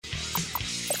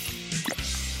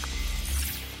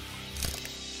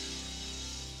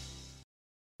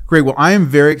Great. Well, I am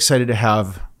very excited to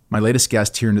have my latest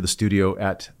guest here into the studio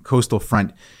at Coastal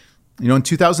Front. You know, in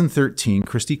 2013,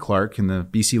 Christy Clark and the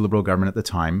BC Liberal government at the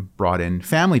time brought in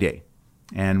Family Day.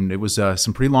 And it was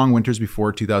some pretty long winters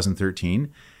before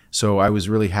 2013. So I was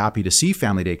really happy to see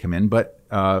Family Day come in. But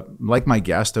like my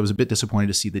guest, I was a bit disappointed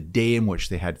to see the day in which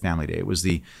they had Family Day. It was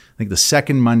I think the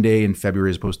second Monday in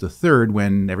February as opposed to the third,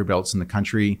 when everybody else in the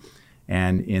country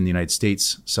and in the United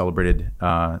States celebrated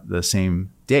the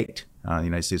same date. The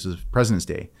United States was President's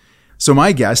Day. So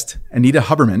my guest, Anita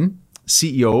Huberman,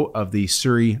 CEO of the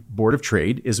Surrey Board of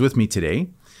Trade, is with me today.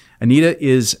 Anita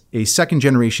is a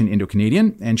second-generation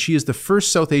Indo-Canadian, and she is the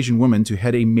first South Asian woman to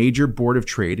head a major board of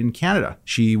trade in Canada.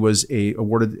 She was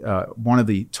awarded one of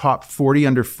the top 40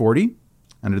 under 40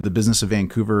 under the Business of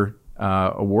Vancouver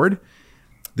Award,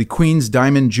 the Queen's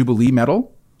Diamond Jubilee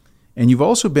Medal, and you've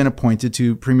also been appointed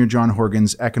to Premier John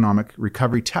Horgan's Economic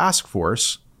Recovery Task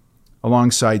Force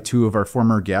alongside two of our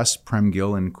former guests, Prem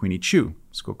Gill and Queenie Chu.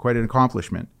 So quite an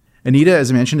accomplishment. Anita, as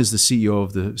I mentioned, is the CEO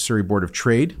of the Surrey Board of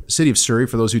Trade. The city of Surrey,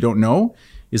 for those who don't know,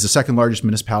 is the second largest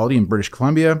municipality in British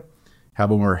Columbia,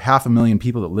 have over 500,000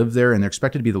 people that live there, and they're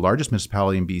expected to be the largest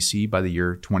municipality in BC by the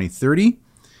year 2030.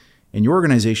 And your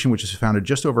organization, which was founded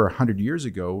just over 100 years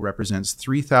ago, represents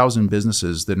 3,000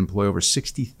 businesses that employ over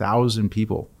 60,000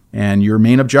 people. And your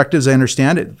main objectives, I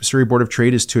understand it, Surrey Board of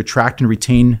Trade, is to attract and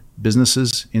retain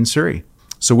businesses in Surrey.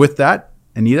 So with that,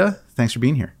 Anita, thanks for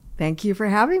being here. Thank you for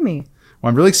having me. Well,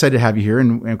 I'm really excited to have you here.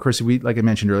 And of course, like I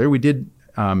mentioned earlier, we did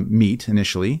meet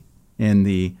initially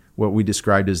in what we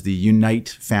described as the Unite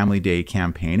Family Day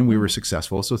campaign, and we were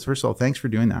successful. So first of all, thanks for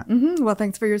doing that. Mm-hmm. Well,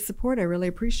 thanks for your support. I really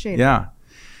appreciate it. Yeah.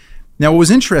 Now, what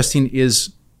was interesting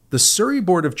is the Surrey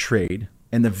Board of Trade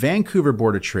and the Vancouver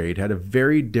Board of Trade had a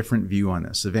very different view on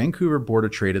this. The Vancouver Board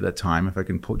of Trade at that time, if I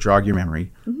can jog your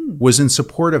memory, was in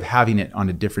support of having it on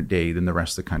a different day than the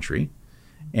rest of the country.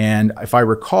 And if I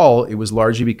recall, it was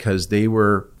largely because they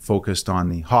were focused on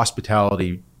the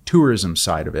hospitality tourism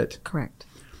side of it. Correct.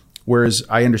 Whereas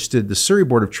I understood the Surrey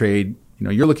Board of Trade, you know,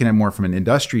 you're looking at more from an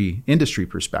industry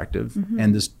perspective,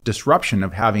 and this disruption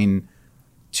of having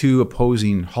two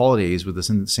opposing holidays with us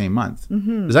in the same month.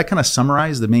 Does that kind of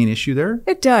summarize the main issue there?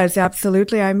 It does,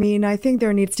 absolutely. I mean, I think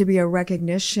there needs to be a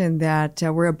recognition that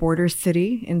we're a border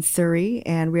city in Surrey,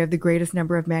 and we have the greatest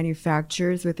number of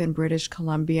manufacturers within British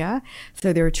Columbia.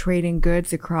 So they're trading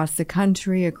goods across the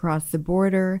country, across the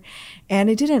border, and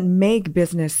it didn't make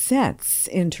business sense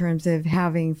in terms of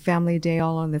having Family Day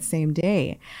all on the same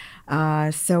day.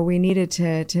 So we needed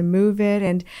to move it.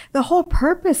 And the whole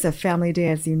purpose of Family Day,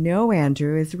 as you know,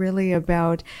 Andrew, is really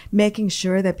about making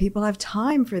sure that people have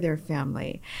time for their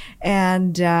family.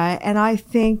 And I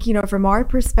think, you know, from our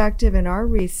perspective and our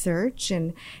research,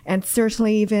 and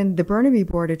certainly even the Burnaby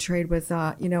Board of Trade was,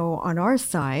 you know, on our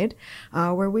side,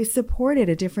 where we supported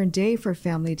a different day for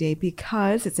Family Day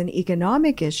because it's an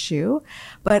economic issue,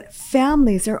 but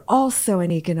families are also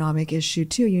an economic issue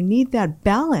too. You need that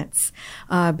balance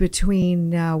between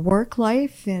work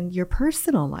life and your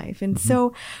personal life. And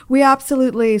so we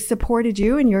absolutely supported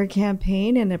you in your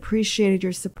campaign and appreciated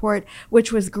your support,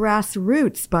 which was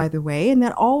grassroots, by the way, and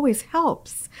that always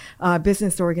helps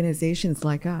business organizations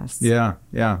like us. Yeah.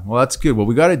 Well, that's good. Well,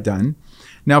 we got it done.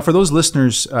 Now, for those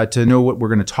listeners to know what we're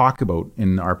going to talk about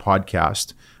in our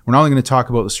podcast, we're not only going to talk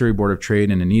about the Surrey Board of Trade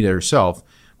and Anita herself,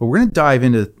 but we're going to dive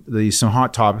into some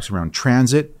hot topics around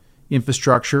transit,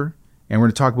 infrastructure, and we're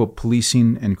going to talk about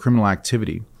policing and criminal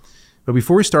activity. But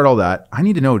before we start all that, I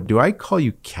need to know, do I call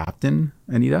you Captain,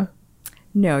 Anita?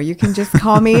 No, you can just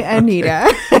call me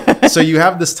Anita. So you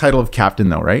have this title of captain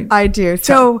though, right? I do.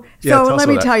 So let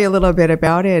me tell you a little bit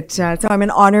about it. So I'm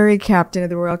an honorary captain of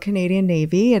the Royal Canadian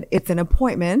Navy. It's an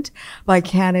appointment by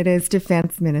Canada's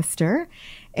defense minister.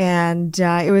 And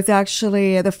it was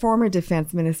actually the former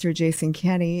defense minister, Jason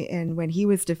Kenney, and when he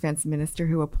was defense minister,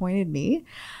 who appointed me.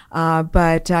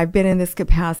 But I've been in this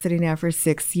capacity now for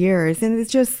 6 years. And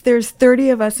there's 30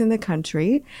 of us in the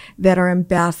country that are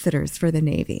ambassadors for the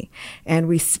Navy. And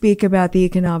we speak about the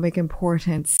economic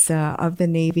importance of the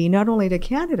Navy, not only to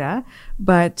Canada,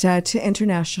 but to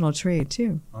international trade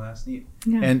too. Oh, that's neat.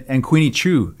 Yeah. And Queenie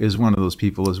Chu is one of those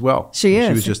people as well. She is.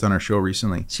 She was just on our show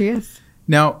recently. She is.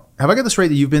 Now, have I got this right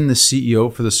that you've been the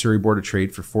CEO for the Surrey Board of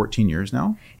Trade for 14 years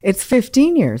now? It's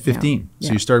 15 years 15. now. So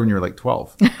yeah. you started when you were like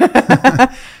 12.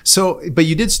 But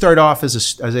you did start off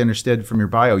as I understood from your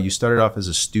bio, you started off as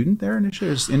a student there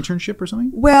initially, as an internship or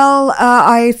something? Well,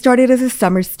 I started as a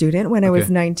summer student when I was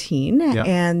 19. Yeah.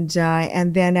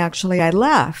 And then actually I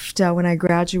left when I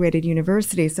graduated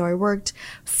university. So I worked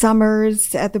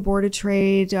summers at the Board of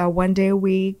Trade, 1 day a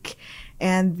week.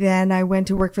 And then I went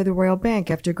to work for the Royal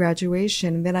Bank after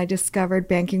graduation. And then I discovered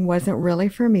banking wasn't really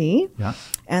for me. Yeah.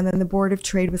 And then the Board of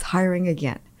Trade was hiring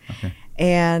again. Okay.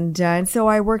 And so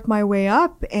I worked my way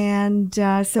up. And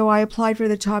so I applied for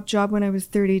the top job when I was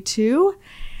 32.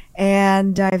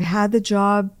 And I've had the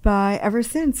job ever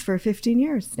since for 15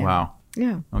 years now. Wow.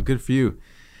 Yeah. Well, good for you.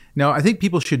 Now, I think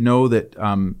people should know that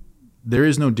there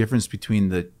is no difference between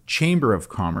the Chamber of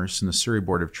Commerce and the Surrey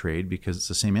Board of Trade because it's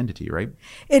the same entity, right?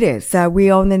 It is. We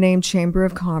own the name Chamber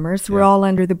of Commerce. We're all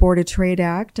under the Board of Trade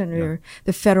Act, under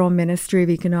the Federal Ministry of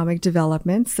Economic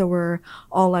Development. So we're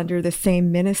all under the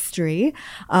same ministry.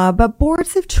 But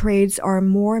boards of trades are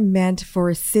more meant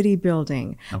for city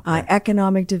building,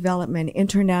 economic development,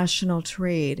 international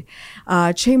trade.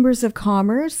 Chambers of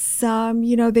Commerce,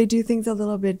 they do things a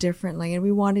little bit differently, and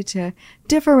we wanted to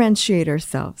differentiate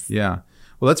ourselves. Yeah.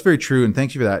 Well, that's very true. And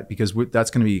thank you for that, because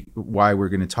that's going to be why we're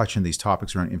going to touch on these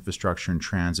topics around infrastructure and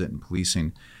transit and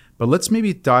policing. But let's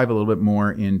maybe dive a little bit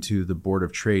more into the Board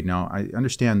of Trade. Now, I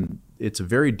understand it's a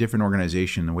very different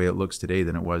organization the way it looks today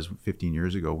than it was 15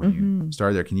 years ago when you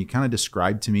started there. Can you kind of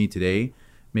describe to me today,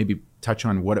 maybe touch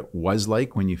on what it was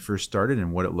like when you first started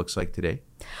and what it looks like today?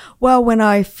 Well, when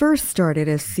I first started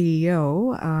as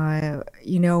CEO,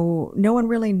 no one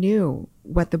really knew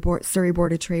what the Surrey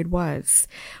Board of Trade was,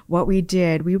 what we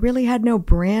did. We really had no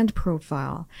brand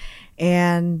profile.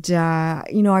 And, I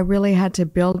really had to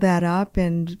build that up.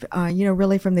 And,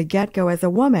 really from the get-go as a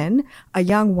woman, a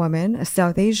young woman, a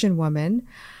South Asian woman,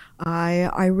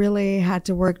 I really had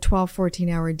to work 12,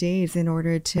 14-hour days in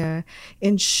order to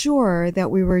ensure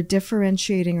that we were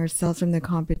differentiating ourselves from the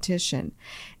competition.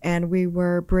 And we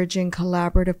were bridging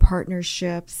collaborative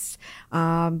partnerships,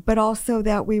 but also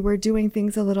that we were doing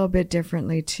things a little bit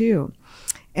differently too.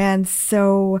 And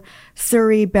so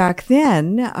Surrey back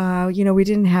then, we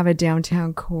didn't have a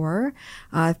downtown core.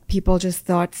 People just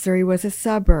thought Surrey was a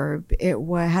suburb. It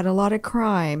had a lot of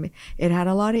crime. It had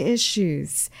a lot of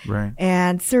issues. Right.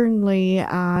 And certainly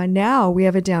now we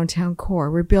have a downtown core.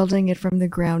 We're building it from the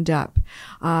ground up.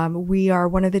 We are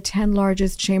one of the 10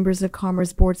 largest chambers of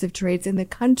commerce boards of trades in the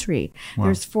country. Wow.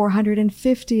 There's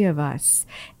 450 of us.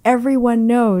 Everyone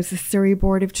knows the Surrey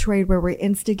Board of Trade, where we're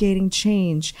instigating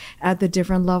change at the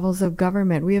different levels of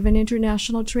government. We have an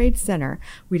international trade center.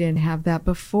 We didn't have that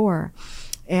before.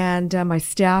 And my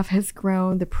staff has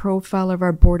grown. The profile of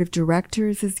our board of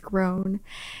directors has grown.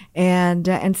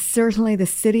 And certainly the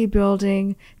city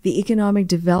building, the economic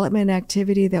development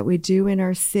activity that we do in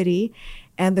our city,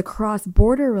 and the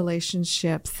cross-border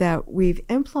relationships that we've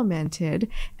implemented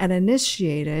and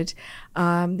initiated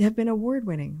have been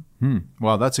award-winning.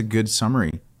 Well, that's a good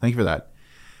summary. Thank you for that.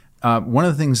 One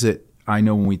of the things that I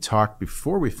know when we talked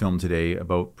before we filmed today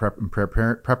about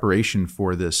preparation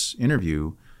for this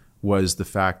interview was the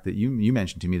fact that you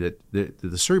mentioned to me that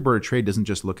the Surrey Board of Trade doesn't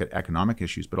just look at economic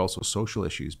issues, but also social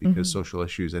issues, because social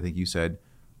issues, I think you said,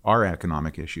 are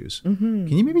economic issues. Can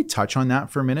you maybe touch on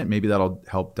that for a minute? Maybe that'll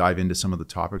help dive into some of the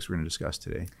topics we're going to discuss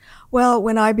today. Well,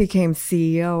 when I became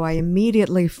CEO, I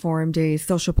immediately formed a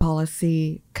social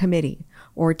policy committee,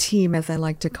 or team, as I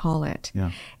like to call it.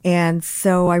 Yeah. And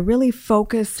so I really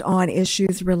focused on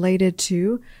issues related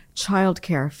to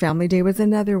childcare. Family Day was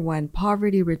another one.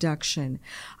 Poverty reduction,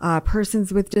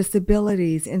 persons with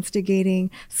disabilities, instigating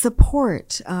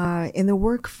support in the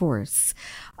workforce.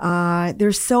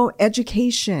 There's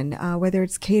education, whether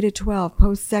it's K to 12,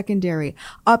 post-secondary,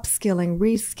 upskilling,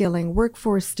 reskilling,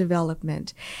 workforce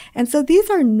development. And so these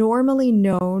are normally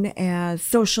known as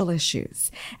social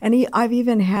issues. And I've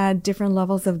even had different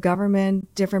levels of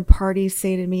government, different parties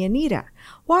say to me, Anita,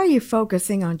 why are you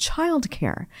focusing on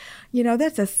childcare?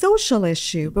 That's a social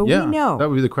issue, but we know. That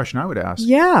would be the question I would ask.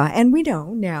 Yeah, and we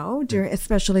know now,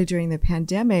 especially during the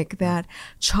pandemic, that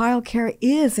childcare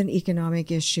is an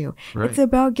economic issue. Right. It's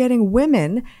about getting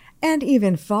women and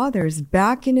even fathers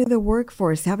back into the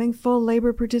workforce, having full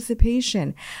labor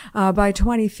participation. By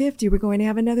 2050, we're going to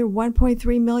have another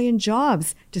 1.3 million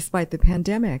jobs despite the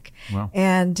pandemic. Wow.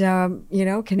 And,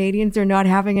 Canadians are not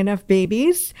having enough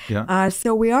babies. Yeah.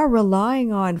 So we are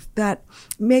relying on that,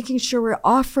 making sure we're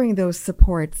offering those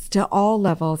supports to all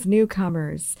levels,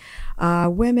 newcomers,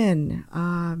 women,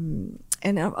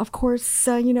 and of course,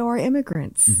 our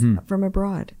immigrants from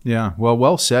abroad. Yeah,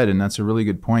 well said. And that's a really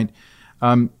good point.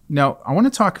 Now, I want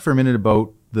to talk for a minute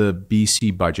about the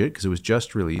BC budget, because it was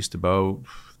just released about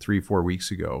 3-4 weeks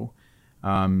ago.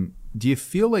 Do you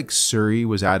feel like Surrey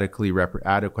was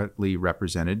adequately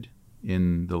represented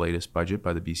in the latest budget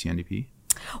by the BC NDP?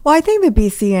 Well, I think the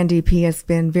BC NDP has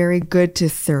been very good to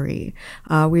Surrey.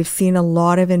 We've seen a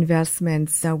lot of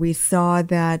investments. We saw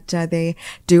that they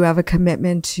do have a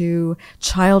commitment to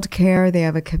childcare. They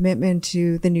have a commitment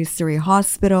to the new Surrey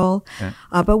Hospital. Okay.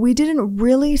 But we didn't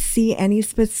really see any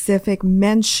specific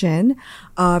mention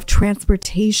of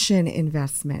transportation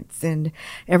investments. And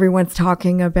everyone's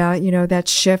talking about, that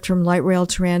shift from light rail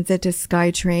transit to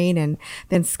SkyTrain and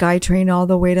then SkyTrain all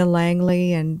the way to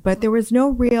Langley. But there was no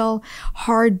real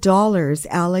hard dollars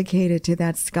allocated to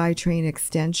that SkyTrain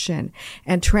extension.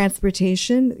 And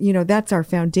transportation, that's our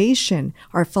foundation,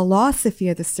 our philosophy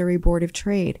of the Surrey Board of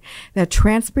Trade, that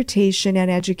transportation and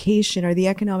education are the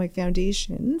economic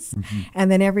foundations,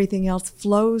 and then everything else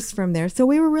flows from there. So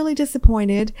we were really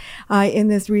disappointed in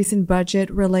this recent budget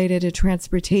related to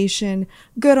transportation,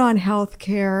 good on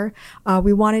healthcare.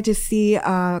 We wanted to see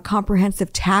a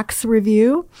comprehensive tax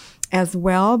review as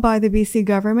well by the BC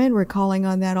government. We're calling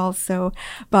on that also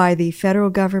by the federal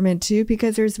government too,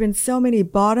 because there's been so many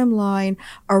bottom line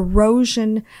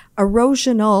erosional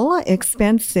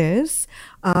expenses,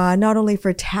 not only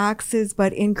for taxes,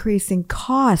 but increasing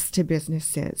costs to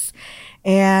businesses.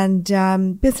 And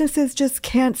businesses just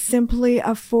can't simply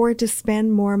afford to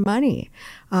spend more money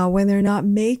when they're not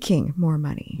making more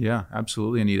money. Yeah,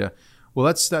 absolutely, Anita. Well,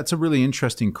 that's a really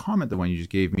interesting comment, the one you just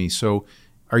gave me. So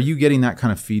are you getting that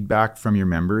kind of feedback from your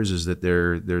members? Is that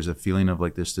there's a feeling of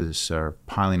like this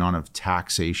piling on of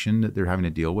taxation that they're having to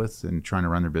deal with and trying to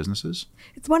run their businesses?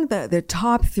 It's one of the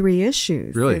top three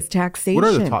issues. Really? Is taxation. What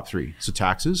are the top three? So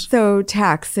taxes? So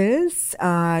taxes,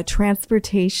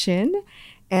 transportation,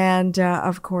 and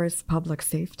of course, public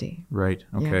safety. Right.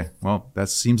 Okay. Yes. Well, that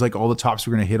seems like all the tops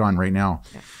we're going to hit on right now.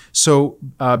 Yeah. So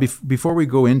before we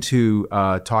go into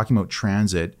talking about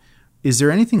transit, is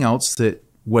there anything else that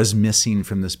was missing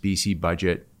from this BC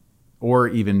budget, or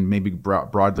even maybe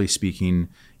broadly speaking,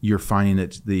 you're finding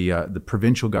that the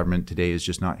provincial government today is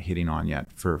just not hitting on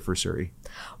yet for Surrey?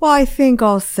 Well, I think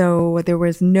also there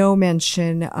was no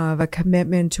mention of a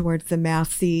commitment towards the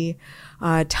Massey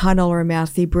tunnel or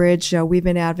Massey Bridge. We've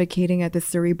been advocating at the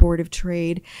Surrey Board of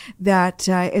Trade that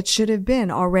it should have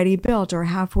been already built or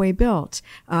halfway built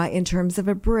in terms of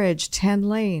a bridge, 10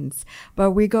 lanes.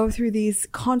 But we go through these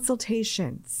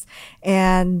consultations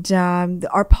and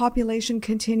our population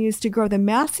continues to grow. The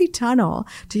Massey Tunnel,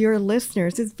 to your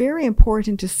listeners, is very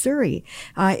important to Surrey.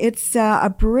 It's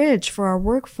a bridge for our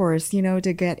workforce,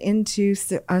 to get into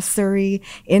Surrey,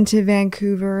 into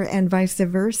Vancouver, and vice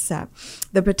versa.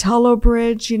 The Pattullo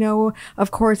Bridge,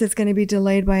 of course, it's going to be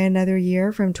delayed by another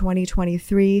year from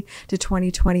 2023 to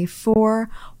 2024.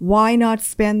 Why not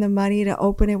spend the money to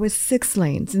open it with 6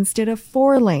 lanes instead of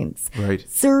 4 lanes? Right.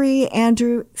 Surrey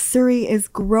is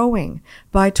growing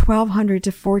by 1,200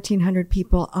 to 1,400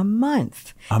 people a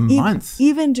month. A month?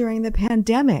 Even during the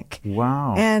pandemic.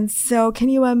 Wow. And so can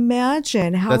you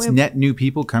imagine how... That's net new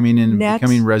people coming in,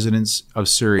 becoming residents of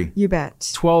Surrey. You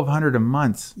bet. 1,200 a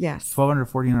month. Yes. 1,200,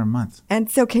 1,400 a month.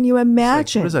 And so can you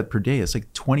imagine... What is that per day? It's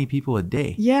like 20 people a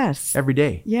day. Yes. Every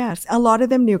day. Yes. A lot of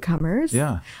them newcomers.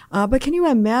 Yeah. But can you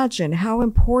imagine how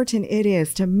important it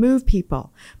is to move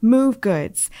people, move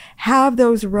goods, have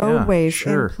those roadways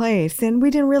in place? And we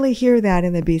didn't really hear that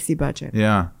in the BC budget.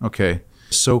 Yeah. Okay.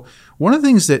 So one of the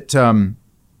things that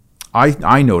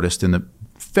I noticed in the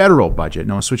federal budget,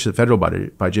 now I'll switch to the federal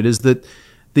budget, is that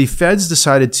the feds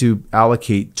decided to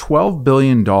allocate $12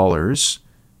 billion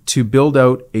to build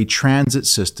out a transit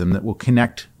system that will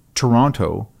connect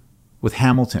Toronto with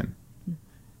Hamilton.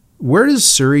 Where does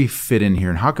Surrey fit in here,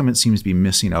 and how come it seems to be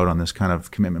missing out on this kind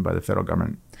of commitment by the federal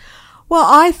government? Well,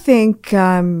 I think,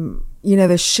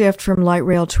 the shift from light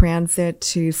rail transit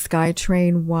to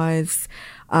SkyTrain was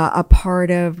a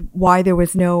part of why there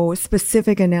was no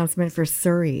specific announcement for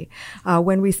Surrey.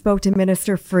 When we spoke to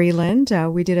Minister Freeland,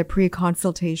 we did a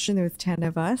pre-consultation. There was 10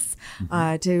 of us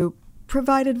to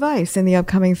provide advice in the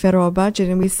upcoming federal budget.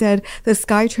 And we said the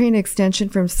SkyTrain extension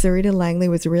from Surrey to Langley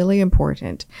was really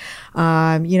important.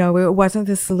 It wasn't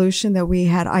the solution that we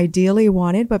had ideally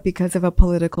wanted, but because of a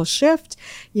political shift,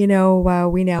 we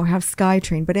now have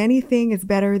SkyTrain. But anything is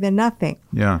better than nothing.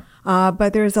 Yeah.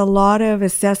 But there's a lot of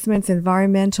assessments,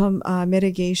 environmental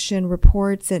mitigation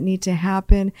reports that need to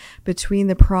happen between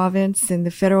the province and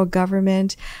the federal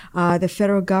government. The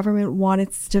federal government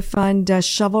wants to fund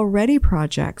shovel-ready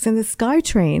projects. And the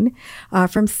SkyTrain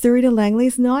from Surrey to Langley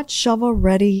is not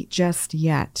shovel-ready just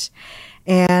yet.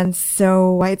 And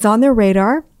so it's on their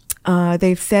radar.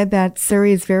 They've said that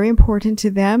Surrey is very important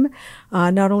to them,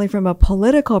 not only from a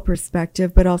political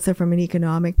perspective, but also from an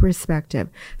economic perspective.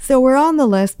 So we're on the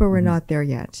list, but we're not there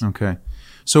yet. Okay.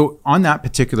 So on that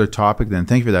particular topic then,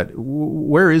 thank you for that.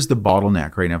 Where is the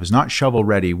bottleneck right now? If it's not shovel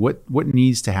ready, what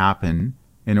needs to happen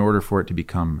in order for it to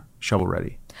become shovel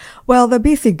ready? Well, the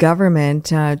BC government,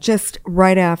 just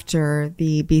right after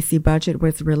the BC budget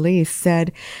was released,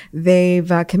 said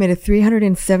they've committed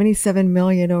 $377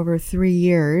 million over 3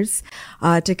 years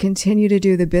to continue to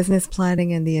do the business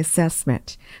planning and the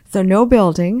assessment. So no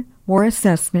building, more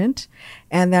assessment.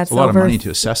 And that's a lot of money to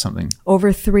assess something.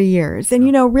 Over 3 years.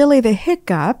 And, really the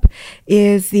hiccup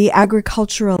is the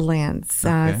agricultural lands.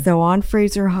 Okay. So on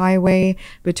Fraser Highway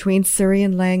between Surrey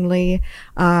and Langley,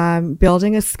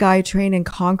 building a SkyTrain and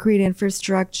concrete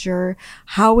infrastructure.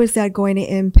 How is that going to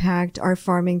impact our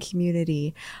farming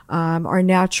community, our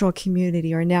natural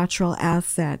community, our natural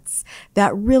assets?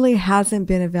 That really hasn't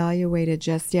been evaluated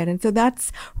just yet. And so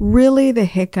that's really the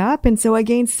hiccup. And so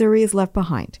again, Surrey is left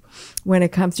behind when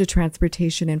it comes to transportation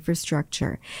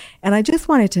infrastructure. And I just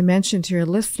wanted to mention to your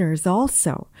listeners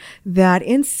also that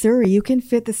in Surrey, you can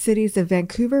fit the cities of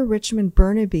Vancouver, Richmond,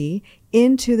 Burnaby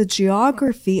into the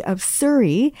geography of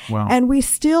Surrey. Wow. And we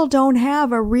still don't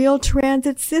have a real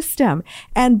transit system.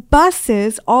 And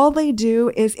buses, all they do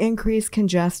is increase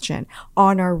congestion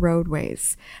on our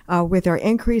roadways. With our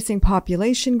increasing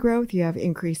population growth, you have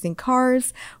increasing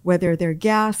cars, whether they're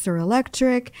gas or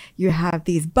electric. You have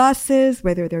these buses,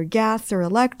 whether they're gas or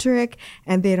electric,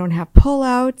 and they don't have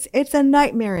pullouts. It's a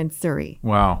nightmare in Surrey.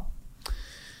 Wow.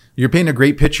 You're painting a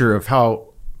great picture of how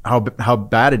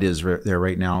bad it is there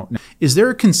right now. Is there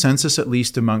a consensus, at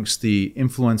least amongst the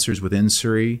influencers within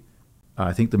Surrey?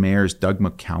 I think the mayor is Doug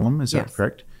McCallum. Is that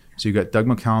correct? So you've got Doug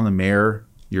McCallum, the mayor,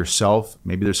 yourself.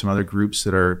 Maybe there's some other groups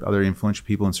that are other influential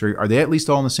people in Surrey. Are they at least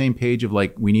all on the same page of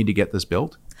like, we need to get this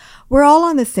built? We're all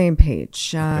on the same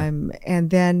page. And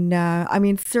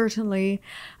then, certainly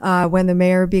when the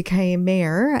mayor became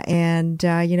mayor and,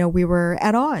 we were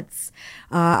at odds.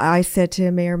 I said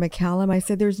to Mayor McCallum, I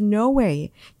said, there's no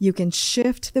way you can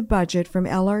shift the budget from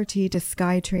LRT to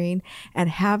SkyTrain and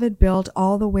have it built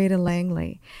all the way to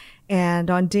Langley. And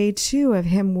on day 2 of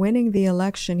him winning the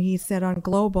election, he said on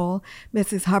Global,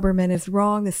 Mrs. Huberman is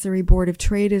wrong. The Surrey Board of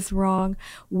Trade is wrong.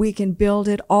 We can build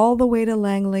it all the way to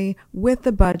Langley with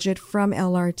the budget from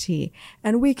LRT.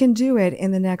 And we can do it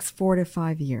in the next 4 to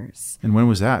 5 years. And when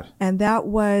was that? And that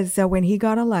was when he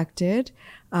got elected.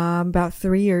 About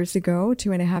 3 years ago,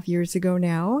 2.5 years ago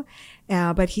now.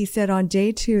 But he said on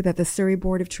day 2 that the Surrey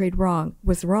Board of Trade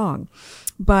was wrong.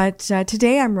 But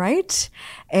today I'm right,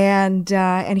 and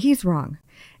he's wrong.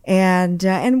 And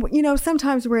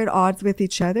sometimes we're at odds with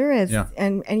each other,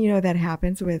 and that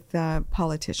happens with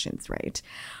politicians, right?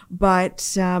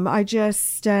 But I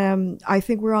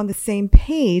think we're on the same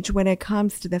page when it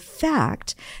comes to the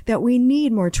fact that we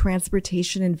need more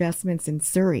transportation investments in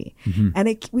Surrey. Mm-hmm.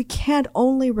 And we can't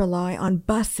only rely on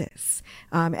buses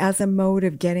as a mode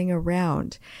of getting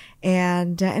around.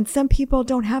 And some people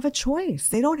don't have a choice.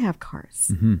 They don't have cars.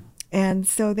 Mm-hmm. And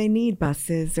so they need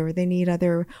buses or they need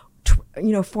other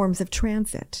forms of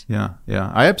transit. Yeah.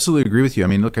 I absolutely agree with you. I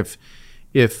mean, look, if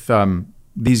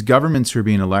these governments who are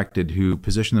being elected who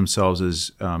position themselves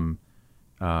as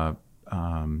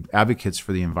advocates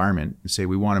for the environment and say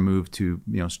we want to move to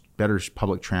better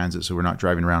public transit so we're not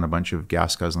driving around a bunch of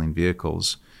gas guzzling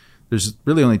vehicles, there's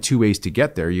really only 2 ways to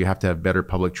get there. You have to have better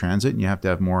public transit and you have to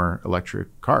have more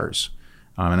electric cars.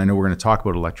 And I know we're going to talk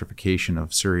about electrification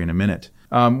of Surrey in a minute.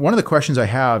 One of the questions I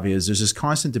have is there's this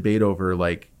constant debate over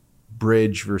like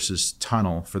bridge versus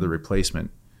tunnel for the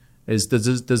replacement. Does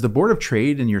the Board of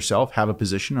Trade and yourself have a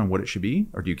position on what it should be,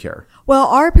 or do you care? Well,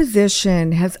 our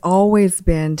position has always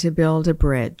been to build a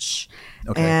bridge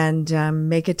and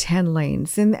make it 10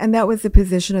 lanes. And that was the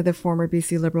position of the former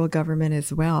BC Liberal government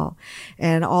as well.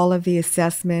 And all of the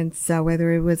assessments,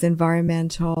 whether it was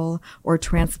environmental or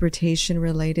transportation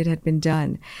related, had been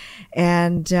done.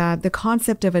 And the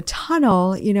concept of a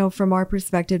tunnel, from our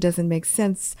perspective, doesn't make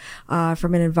sense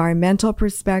from an environmental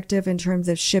perspective in terms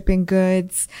of shipping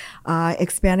goods,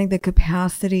 expanding the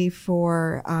capacity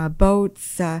for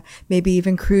boats, maybe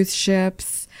even cruise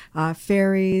ships,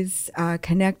 ferries,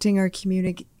 connecting our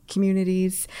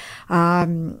communities. Our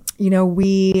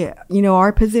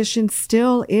position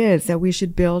still is that we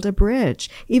should build a bridge,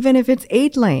 even if it's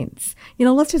 8 lanes.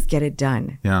 Let's just get it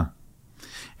done. Yeah.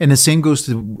 And the same goes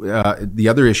to the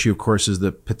other issue, of course, is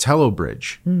the Pattullo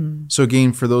Bridge. Mm. So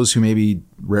again, for those who maybe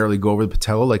rarely go over the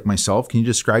Pattullo, like myself, can you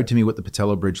describe to me what the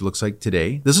Pattullo Bridge looks like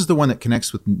today? This is the one that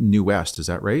connects with New West, is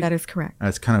that right? That is correct.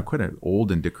 It's kind of quite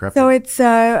old and decrepit. So it's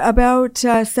about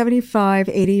 75,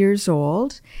 80 years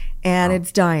old, and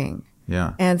it's dying.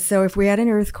 Yeah. And so if we had an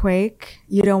earthquake,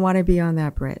 you don't want to be on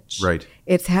that bridge. Right.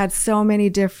 It's had so many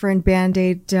different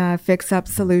Band-Aid fix-up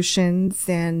solutions,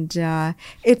 and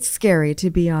it's scary to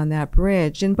be on that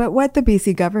bridge. But what the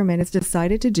BC government has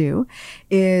decided to do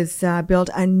is build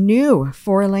a new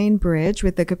 4-lane bridge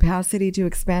with the capacity to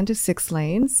expand to 6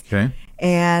 lanes. Okay.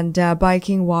 And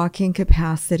biking, walking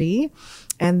capacity.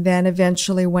 And then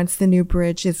eventually, once the new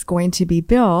bridge is going to be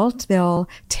built, they'll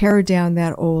tear down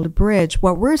that old bridge.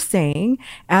 What we're saying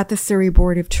at the Surrey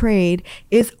Board of Trade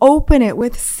is open it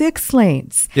with 6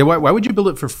 lanes. Yeah. Why would you build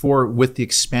it for 4 with the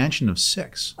expansion of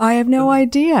 6? I have no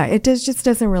idea. It just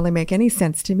doesn't really make any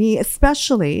sense to me,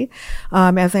 especially,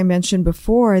 as I mentioned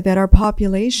before, that our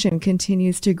population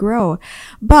continues to grow.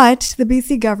 But the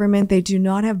BC government, they do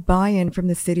not have buy-in from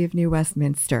the City of New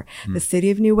Westminster. The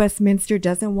City of New Westminster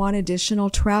doesn't want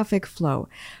additional traffic flow.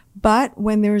 But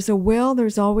when there's a will,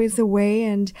 there's always a way.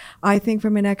 And I think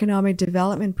from an economic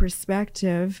development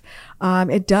perspective,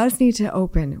 it does need to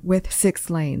open with 6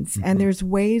 lanes. And there's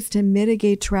ways to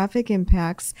mitigate traffic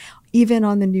impacts, even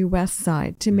on the New West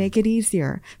side, to make it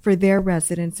easier for their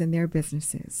residents and their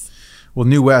businesses. Well,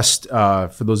 New West,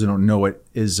 for those who don't know it,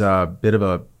 is a bit of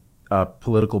a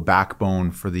political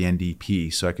backbone for the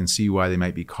NDP. So I can see why they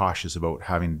might be cautious about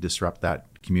having to disrupt that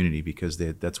community, because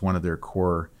that's one of their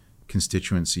core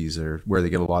constituencies, or where they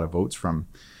get a lot of votes from.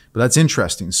 But that's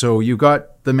interesting. So you've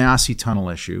got the Massey Tunnel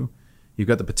issue, you've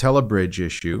got the Patella Bridge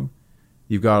issue,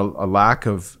 you've got a lack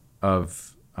of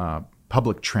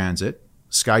public transit.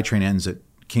 SkyTrain ends at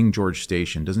King George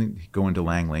Station, doesn't go into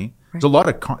Langley. Right.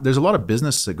 There's a lot of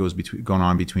business that going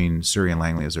on between Surrey and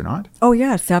Langley, is there not? Oh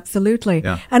yes, absolutely.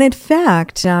 Yeah. And in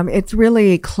fact, it's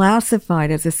really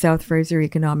classified as a South Fraser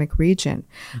Economic Region.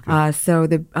 Okay. So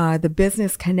the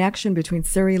business connection between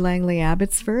Surrey, Langley,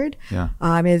 Abbotsford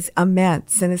is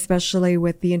immense, and especially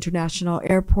with the international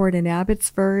airport in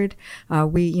Abbotsford,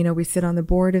 we sit on the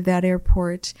board of that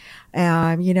airport.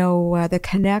 The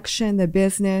connection, the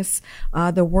business,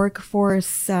 the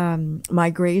workforce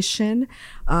migration.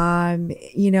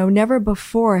 Never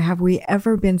before have we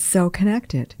ever been so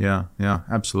connected. Yeah,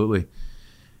 absolutely.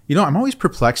 I'm always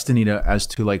perplexed, Anita, as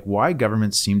to why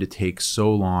governments seem to take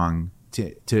so long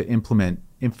to implement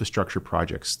infrastructure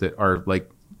projects that are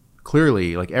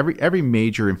clearly every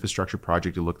major infrastructure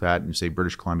project you look at in, say,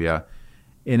 British Columbia,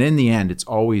 and in the end, it's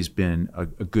always been a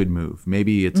good move.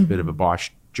 Maybe it's a bit of a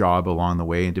botched job along the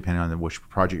way, and depending on which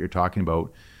project you're talking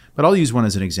about. But I'll use one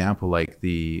as an example, like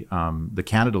the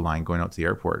Canada Line going out to the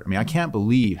airport. I mean, I can't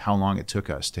believe how long it took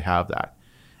us to have that.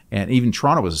 And even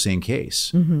Toronto was the same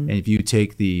case. And if you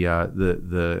take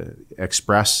the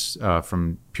express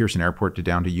from Pearson Airport to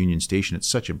down to Union Station, it's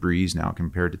such a breeze now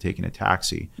compared to taking a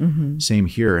taxi. Same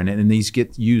here, and these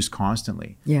get used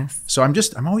constantly. Yes. So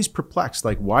I'm always perplexed.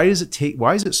 Why is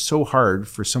it so hard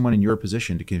for someone in your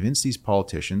position to convince these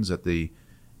politicians at the,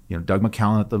 Doug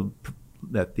McCallum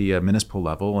at the municipal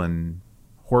level, and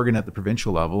Horgan at the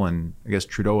provincial level, and I guess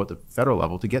Trudeau at the federal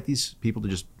level, to get these people to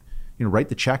just write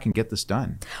the check and get this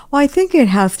done? Well, I think it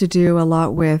has to do a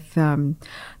lot with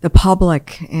the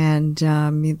public and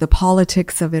the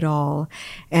politics of it all,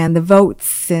 and the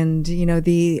votes, and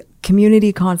the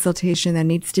community consultation that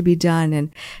needs to be done,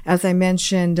 and as I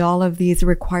mentioned, all of these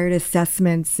required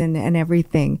assessments and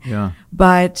everything. Yeah.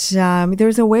 But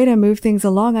there's a way to move things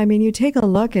along. I mean, you take a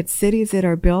look at cities that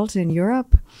are built in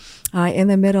Europe, in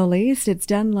the Middle East, it's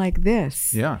done like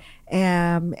this. Yeah.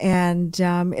 And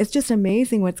it's just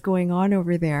amazing what's going on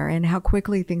over there and how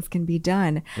quickly things can be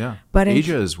done. Yeah. But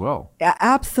Asia as well.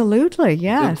 Absolutely,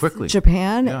 yes. Quickly.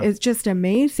 Japan is just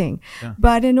amazing. Yeah.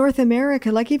 But in North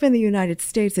America, like even the United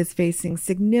States, is facing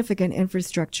significant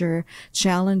infrastructure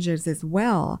challenges as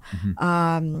well.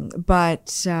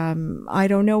 But I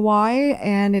don't know why,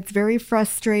 and it's very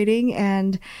frustrating.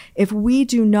 And if we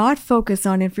do not focus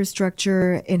on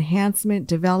infrastructure enhancement,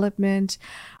 development,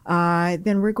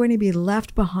 then we're going to be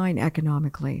left behind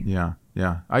economically. Yeah.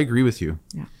 I agree with you.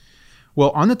 Yeah. Well,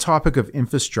 on the topic of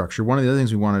infrastructure, one of the other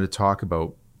things we wanted to talk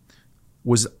about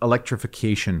was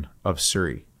electrification of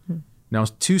Surrey. Now,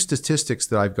 2 statistics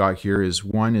that I've got here is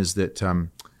one is that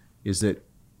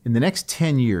in the next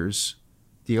 10 years,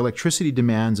 the electricity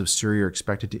demands of Surrey are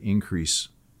expected to increase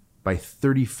by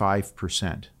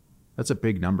 35%. That's a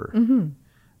big number.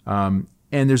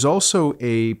 And there's also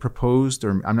a proposed,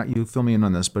 or you fill me in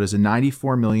on this, but it's a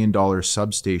 $94 million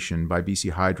substation by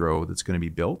BC Hydro that's going to be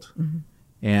built.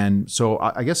 And so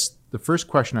I guess the first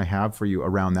question I have for you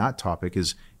around that topic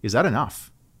is that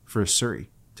enough for Surrey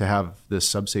to have this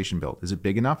substation built? Is it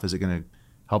big enough? Is it going to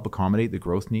help accommodate the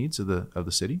growth needs of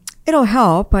the city? It'll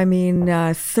help. I mean,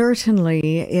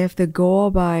 certainly, if the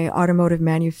goal by automotive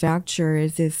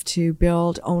manufacturers is to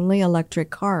build only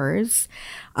electric cars,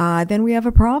 then we have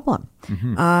a problem.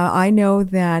 I know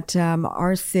that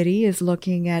our city is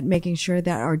looking at making sure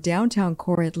that our downtown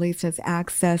core at least has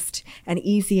access and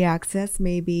easy access,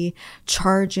 maybe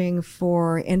charging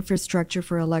for infrastructure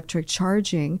for electric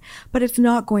charging, but it's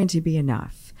not going to be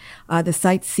enough. The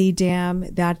Site C dam,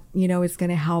 that, is going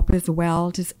to help as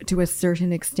well to a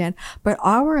certain extent. But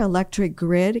our electric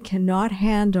grid cannot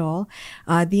handle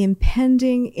the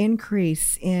impending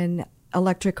increase in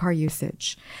electric car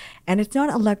usage. And it's not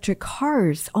electric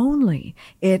cars only,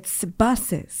 it's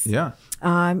buses. Yeah.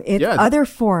 It's other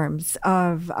forms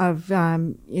of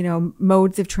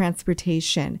modes of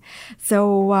transportation.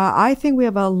 So I think we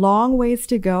have a long ways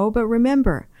to go. But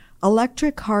remember,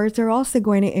 electric cars are also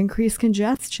going to increase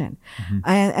congestion.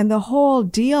 And the whole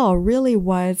deal really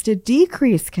was to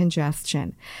decrease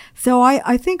congestion. So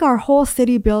I think our whole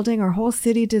city building, our whole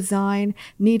city design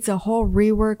needs a whole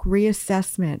rework,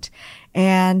 reassessment.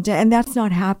 And that's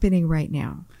not happening right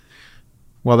now.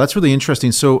 Well, that's really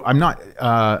interesting. So I'm not,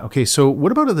 okay, so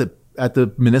what about at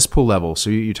the municipal level? So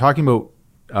you're talking about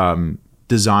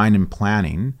design and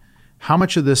planning. How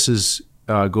much of this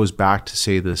goes back to,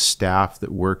 say, the staff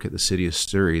that work at the City of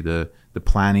Surrey, the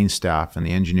planning staff and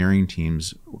the engineering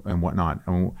teams and whatnot?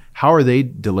 I mean, how are they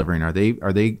delivering?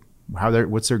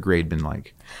 What's their grade been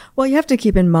like? Well, you have to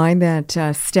keep in mind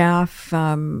that staff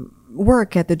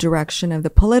work at the direction of the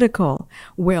political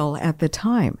will at the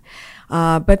time.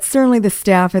 But certainly the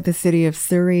staff at the City of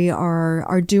Surrey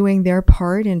are doing their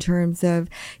part in terms of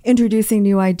introducing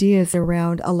new ideas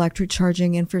around electric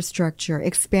charging infrastructure,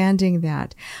 expanding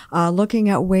that, looking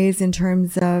at ways in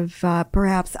terms of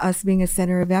perhaps us being a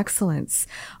center of excellence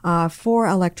for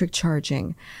electric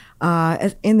charging.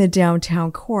 In the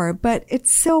downtown core, but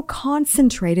it's so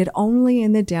concentrated only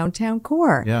in the downtown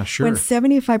core. Yeah, sure. When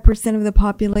 75% of the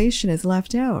population is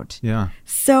left out. Yeah.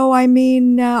 So, I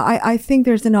mean, I think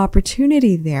there's an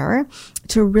opportunity there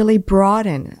to really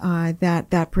broaden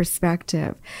that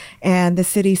perspective. And the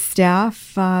city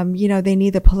staff, they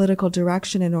need the political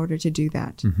direction in order to do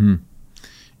that. Mm-hmm.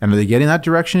 And are they getting that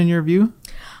direction in your view?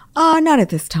 Not at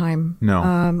this time. No.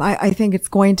 I think it's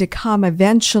going to come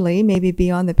eventually, maybe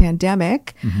beyond the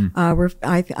pandemic.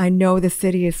 I know the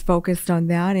city is focused on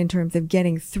that in terms of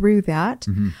getting through that.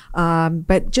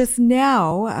 But just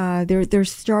now, they're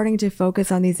starting to focus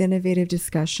on these innovative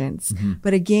discussions.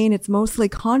 But again, it's mostly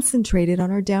concentrated on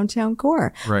our downtown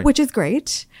core, which is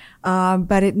great.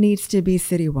 But it needs to be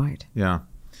citywide. Yeah.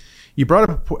 You brought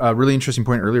up a really interesting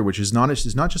point earlier, which is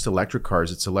it's not just electric cars,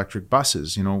 it's electric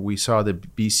buses. We saw the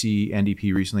BC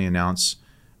NDP recently announce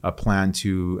a plan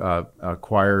to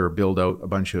acquire or build out a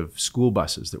bunch of school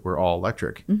buses that were all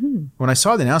electric. When I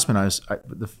saw the announcement, I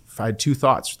had two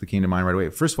thoughts that came to mind right away.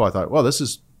 First of all, I thought, well, this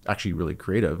is actually really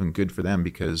creative and good for them,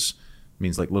 because it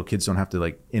means like little kids don't have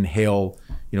to inhale,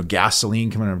 gasoline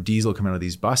coming out of diesel coming out of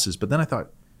these buses. But then I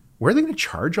thought, where are they going to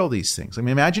charge all these things? I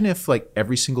mean, imagine if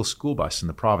every single school bus in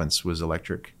the province was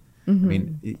electric. I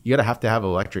mean, you have to have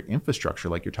electric infrastructure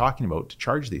like you're talking about to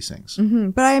charge these things.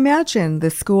 But I imagine the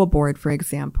school board, for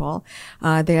example,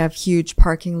 they have huge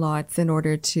parking lots in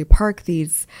order to park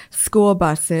these school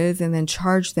buses and then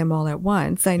charge them all at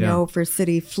once. I know for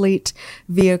city fleet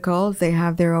vehicles, they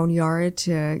have their own yard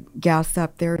to gas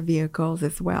up their vehicles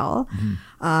as well.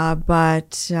 I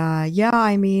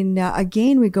mean,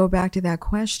 again, we go back to that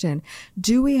question.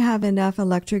 Do we have enough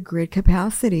electric grid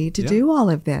capacity to do all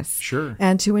of this? Sure.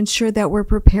 And to ensure that we're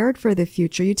prepared for the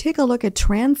future. You take a look at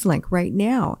TransLink right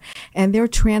now and their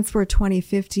Transport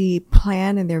 2050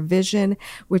 plan and their vision,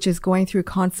 which is going through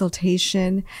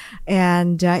consultation.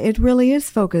 And it really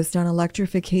is focused on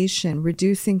electrification,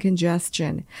 reducing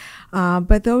congestion.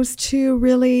 But those two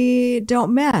really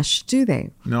don't mesh, do they?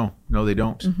 No, they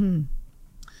don't.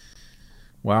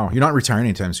 Wow. You're not retiring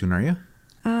anytime soon, are you?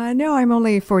 No, I'm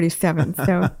only 47,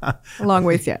 so a long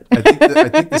ways yet. I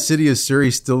think the city of Surrey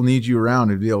still needs you around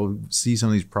to be able to see some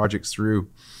of these projects through.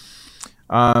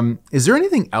 Is there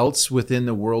anything else within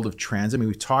the world of transit? I mean,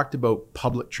 we've talked about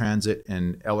public transit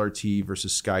and LRT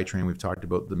versus SkyTrain. We've talked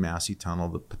about the Massey Tunnel,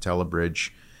 the Patella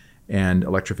Bridge, and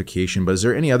electrification. But is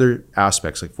there any other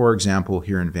aspects? Like, for example,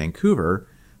 here in Vancouver,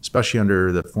 especially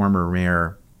under the former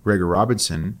mayor, Gregor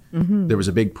Robinson, there was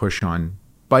a big push on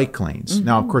bike lanes.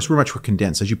 Now, of course, we're much more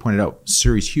condensed. As you pointed out,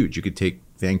 Surrey's huge. You could take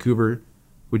Vancouver,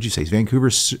 what'd you say? Vancouver,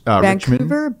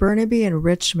 Richmond, Burnaby, and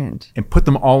Richmond. And put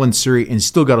them all in Surrey and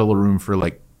still got a little room for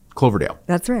Cloverdale.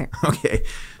 That's right. Okay.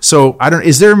 So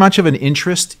is there much of an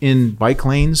interest in bike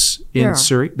lanes in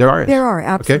Surrey? There are,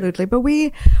 absolutely. Okay. But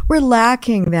we're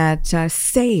lacking that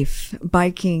safe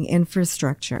biking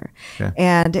infrastructure. Okay.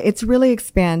 And it's really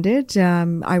expanded,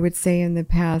 I would say, in the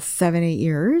past 7-8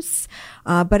 years.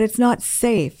 But it's not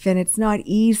safe and it's not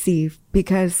easy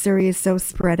because Surrey is so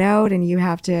spread out and you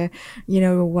have to,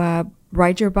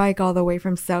 ride your bike all the way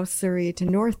from South Surrey to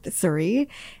North Surrey.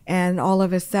 And all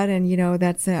of a sudden,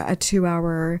 that's a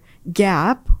 2-hour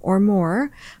gap or more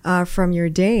from your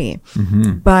day.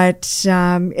 Mm-hmm. But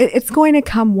it's going to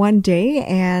come one day.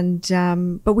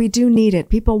 But we do need it.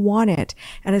 People want it.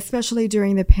 And especially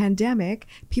during the pandemic,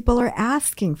 people are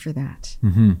asking for that.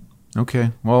 Mm-hmm.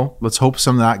 Okay. Well, let's hope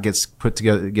some of that gets put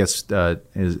together,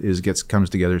 comes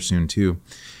together soon too.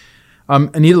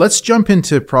 Anita, let's jump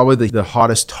into probably the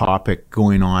hottest topic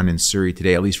going on in Surrey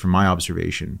today, at least from my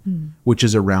observation, which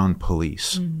is around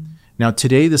police. Now,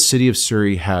 today, the city of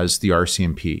Surrey has the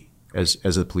RCMP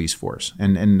as a police force,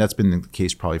 and that's been the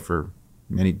case probably for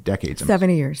many decades.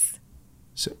 70 years.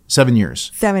 7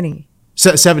 years. 70.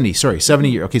 70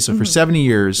 years. Okay, so for 70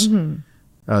 years,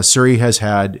 Surrey has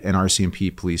had an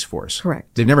RCMP police force.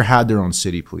 Correct. They've never had their own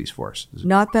city police force.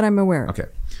 Not that I'm aware of. Okay.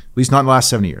 At least not in the last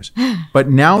 70 years. But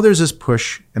now there's this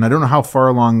push, and I don't know how far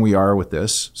along we are with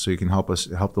this, so you can help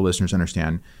the listeners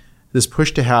understand, this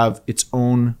push to have its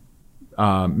own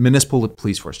municipal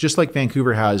police force. Just like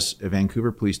Vancouver has a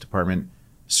Vancouver Police Department,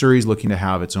 Surrey's looking to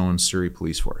have its own Surrey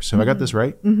Police Force. Have I got this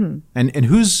right? Mm-hmm. And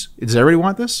does everybody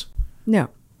want this? No.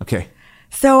 Okay.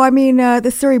 So, the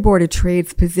Surrey Board of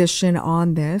Trade's position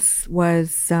on this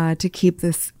was to keep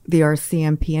the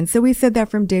RCMP. And so we said that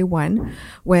from day one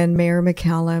when Mayor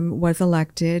McCallum was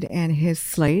elected and his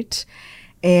slate.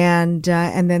 And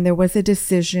then there was a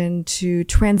decision to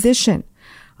transition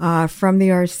from the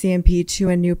RCMP to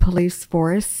a new police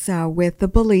force with the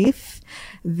belief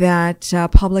that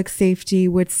public safety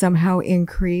would somehow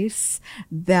increase,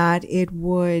 that it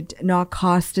would not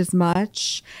cost as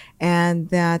much, and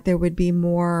that there would be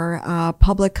more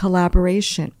public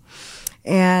collaboration.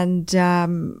 And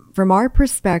from our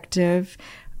perspective,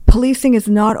 policing is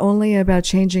not only about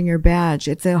changing your badge.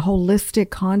 It's a holistic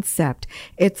concept.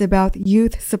 It's about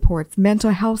youth supports,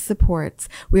 mental health supports.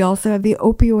 We also have the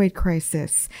opioid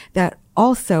crisis that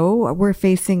also we're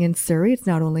facing in Surrey. It's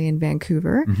not only in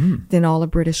Vancouver, it's in all of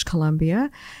British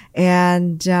Columbia.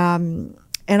 And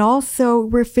also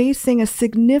we're facing a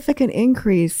significant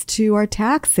increase to our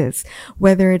taxes,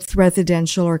 whether it's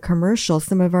residential or commercial.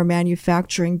 Some of our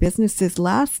manufacturing businesses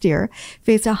last year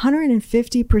faced a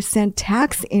 150%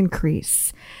 tax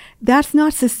increase. That's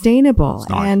not sustainable.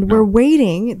 We're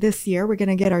waiting this year. We're going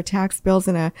to get our tax bills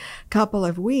in a couple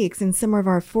of weeks. And some of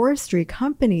our forestry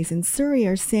companies in Surrey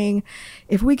are saying,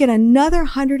 if we get another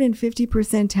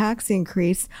 150% tax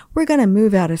increase, we're going to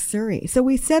move out of Surrey. So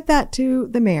we said that to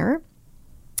the mayor.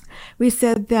 We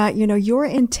said that, your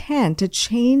intent to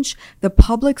change the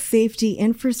public safety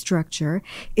infrastructure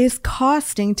is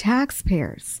costing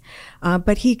taxpayers.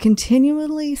 But he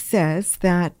continually says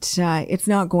that it's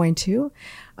not going to.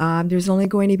 There's only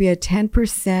going to be a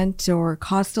 10% or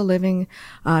cost of living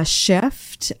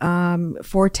shift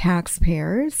for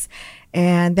taxpayers,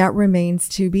 and that remains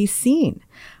to be seen.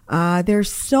 There's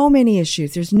so many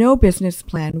issues. There's no business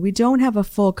plan. We don't have a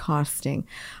full costing.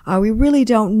 We really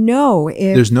don't know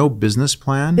if... There's no business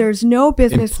plan? There's no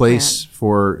business in place plan.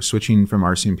 For switching from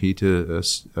RCMP to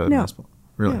municipal?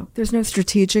 Really? No. There's no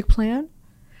strategic plan.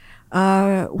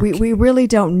 We really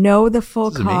don't know the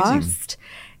full cost. Amazing.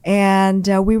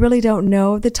 And we really don't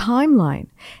know the timeline.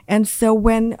 And so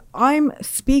when I'm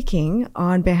speaking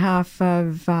on behalf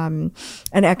of an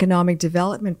economic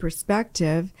development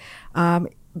perspective,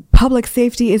 public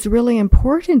safety is really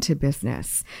important to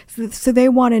business. So they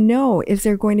want to know, is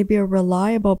there going to be a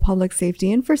reliable public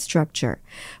safety infrastructure?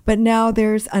 But now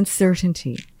there's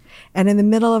uncertainty. And in the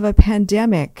middle of a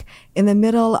pandemic, in the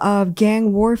middle of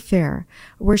gang warfare,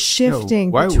 we're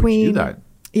shifting why between... Would you do that?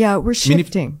 Yeah, we're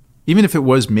shifting. Even if it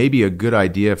was maybe a good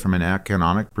idea from an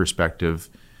economic perspective,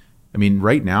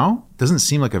 right now, it doesn't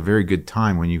seem like a very good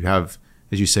time when you have,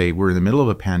 as you say, we're in the middle of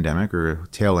a pandemic or a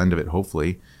tail end of it,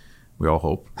 hopefully. We all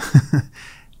hope.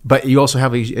 But you also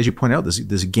have, as you point out,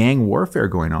 this gang warfare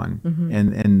going on. Mm-hmm.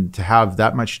 And to have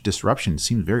that much disruption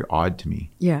seems very odd to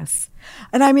me. Yes.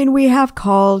 And we have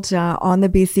called on the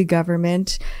BC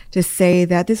government to say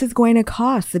that this is going to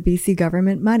cost the BC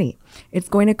government money. It's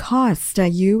going to cost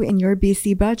you in your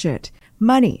BC budget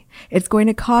money. It's going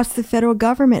to cost the federal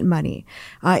government money.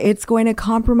 It's going to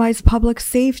compromise public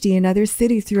safety in other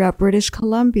cities throughout British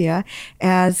Columbia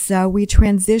as we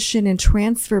transition and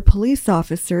transfer police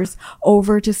officers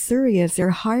over to Surrey as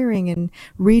they're hiring and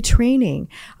retraining.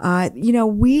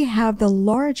 We have the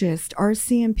largest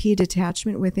RCMP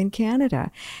detachment within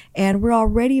Canada, and we're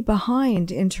already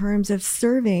behind in terms of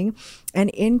serving and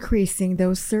increasing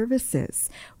those services.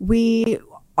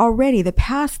 Already, the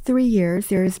past 3 years,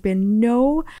 there has been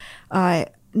no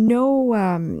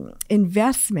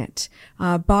investment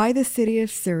by the City of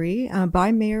Surrey,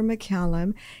 by Mayor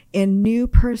McCallum, in new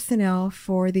personnel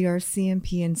for the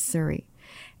RCMP in Surrey.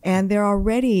 And they're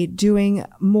already doing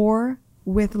more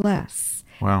with less.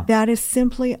 Wow. That is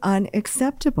simply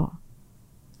unacceptable.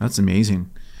 That's amazing.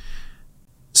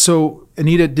 So,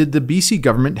 Anita, did the BC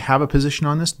government have a position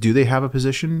on this? Do they have a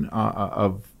position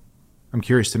I'm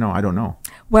curious to know. I don't know.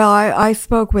 Well, I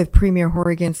spoke with Premier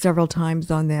Horgan several times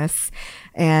on this,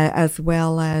 as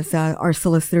well as our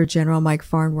Solicitor General, Mike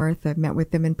Farnworth. I've met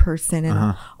with them in person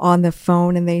and on the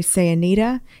phone, and they say,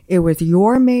 Anita, it was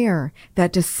your mayor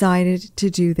that decided to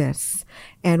do this,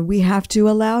 and we have to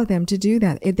allow them to do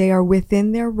that. They are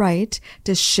within their right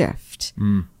to shift.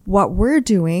 What we're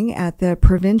doing at the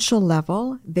provincial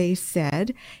level, they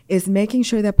said, is making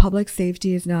sure that public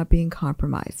safety is not being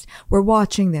compromised. We're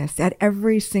watching this at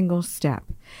every single step,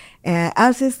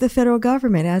 as is the federal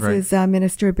government, as is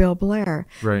Minister Bill Blair.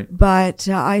 Right. But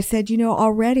I said,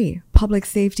 already public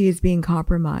safety is being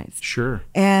compromised. Sure.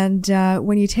 And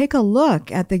when you take a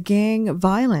look at the gang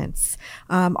violence,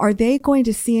 are they going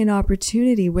to see an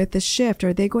opportunity with the shift?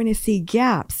 Are they going to see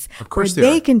gaps where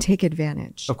they can take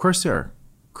advantage? Of course they are.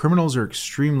 Criminals are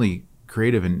extremely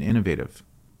creative and innovative.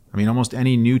 I mean, almost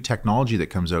any new technology that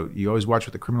comes out, you always watch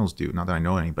what the criminals do. Not that I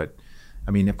know any, but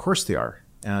I mean, of course they are.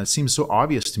 It seems so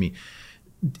obvious to me.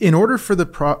 In order for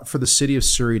the city of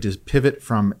Surrey to pivot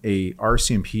from a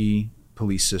RCMP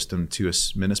police system to a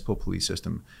municipal police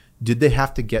system, did they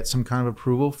have to get some kind of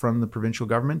approval from the provincial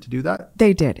government to do that?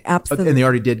 They did, absolutely. And they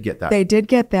already did get that. They did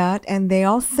get that, and they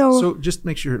also... So just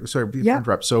make sure, sorry,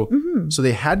 interrupt. So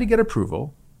they had to get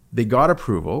approval. They got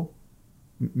approval.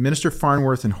 Minister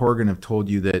Farnworth and Horgan have told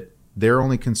you that their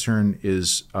only concern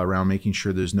is around making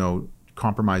sure there's no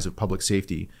compromise of public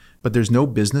safety, but there's no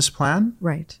business plan?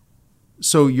 Right.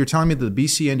 So you're telling me that the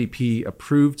BC NDP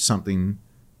approved something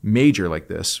major like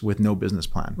this with no business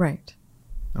plan? Right.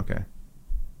 Okay.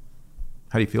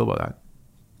 How do you feel about that?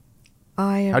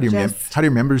 How do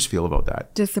your members feel about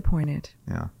that? Disappointed.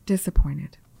 Yeah.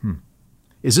 Disappointed.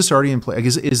 Is this already in play?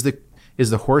 Is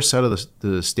the horse out of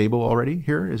the stable already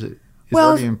here? Is it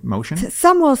already in motion?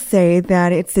 Some will say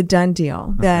that it's a done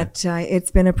deal, that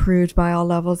it's been approved by all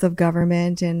levels of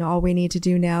government, and all we need to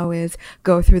do now is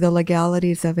go through the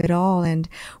legalities of it all. And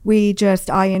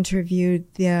I interviewed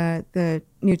the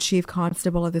new chief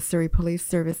constable of the Surrey Police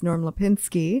Service, Norm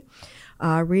Lipinski,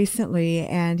 recently,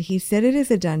 and he said it is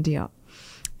a done deal.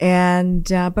 And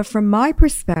but from my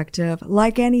perspective,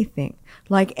 like anything,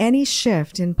 like any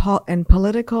shift in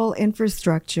political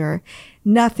infrastructure,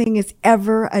 nothing is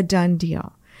ever a done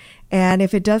deal. And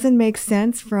if it doesn't make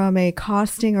sense from a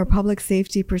costing or public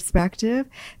safety perspective,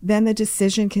 then the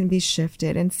decision can be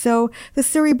shifted. And so the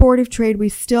Surrey Board of Trade, we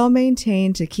still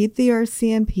maintain to keep the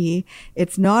RCMP.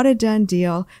 It's not a done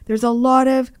deal. There's a lot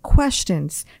of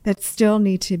questions that still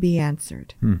need to be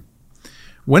answered.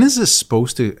 When is this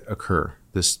supposed to occur,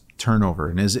 this turnover?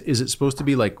 And is it supposed to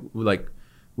be like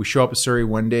we show up at Surrey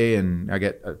one day and I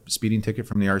get a speeding ticket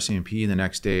from the RCMP, and the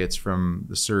next day it's from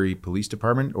the Surrey Police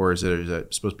Department? Or is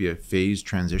it supposed to be a phased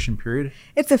transition period?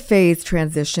 It's a phased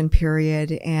transition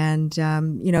period. And,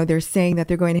 they're saying that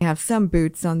they're going to have some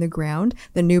boots on the ground,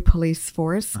 the new police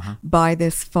force, by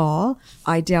this fall.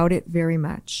 I doubt it very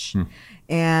much.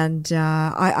 And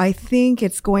I think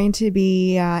it's going to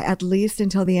be at least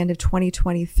until the end of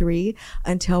 2023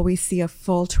 until we see a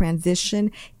full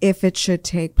transition, if it should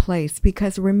take place.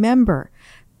 Because remember,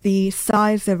 the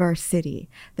size of our city,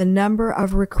 the number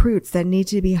of recruits that need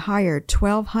to be hired,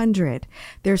 1,200.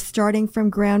 They're starting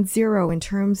from ground zero in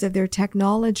terms of their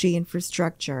technology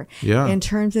infrastructure, in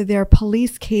terms of their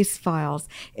police case files,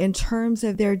 in terms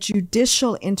of their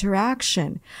judicial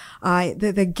interaction,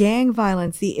 the gang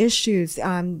violence, the issues,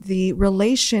 the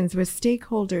relations with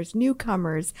stakeholders,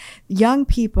 newcomers, young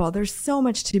people. There's so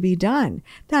much to be done.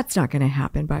 That's not going to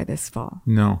happen by this fall.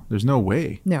 No, there's no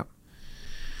way. No.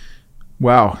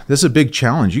 Wow, this is a big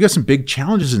challenge. You got some big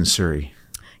challenges in Surrey.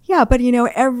 Yeah, but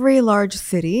every large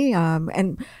city,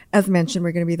 and as mentioned,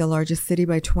 we're going to be the largest city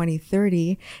by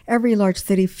 2030. Every large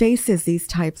city faces these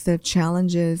types of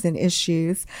challenges and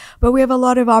issues, but we have a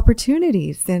lot of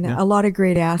opportunities and a lot of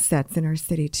great assets in our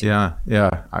city too.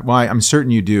 Yeah. Well, I'm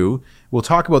certain you do. We'll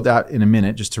talk about that in a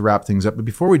minute just to wrap things up. But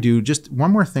before we do, just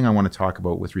one more thing I want to talk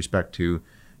about with respect to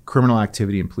criminal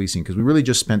activity and policing, because we really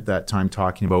just spent that time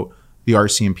talking about the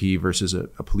RCMP versus a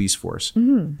police force.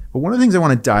 Mm-hmm. But one of the things I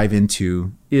want to dive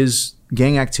into is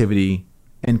gang activity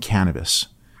and cannabis.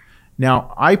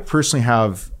 Now, I personally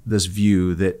have this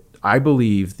view that I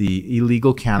believe the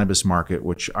illegal cannabis market,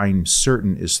 which I'm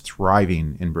certain is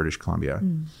thriving in British Columbia,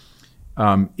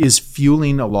 is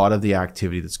fueling a lot of the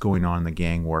activity that's going on in the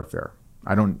gang warfare.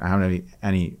 I don't have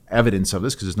any evidence of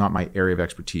this because it's not my area of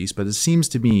expertise, but it seems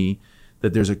to me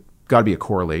that there's got to be a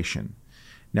correlation.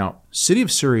 Now, City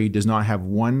of Surrey does not have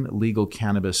one legal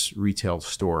cannabis retail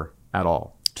store at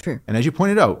all. True. And as you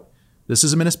pointed out, this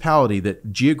is a municipality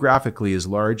that geographically is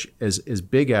large, as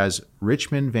big as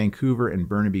Richmond, Vancouver, and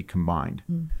Burnaby combined.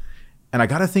 Mm. And I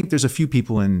got to think there's a few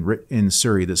people in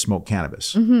Surrey that smoke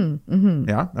cannabis. Mm-hmm, mm-hmm.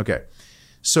 Yeah? Okay.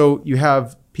 So you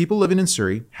have people living in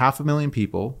Surrey, 500,000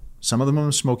 people, some of them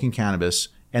are smoking cannabis,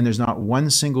 and there's not one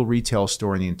single retail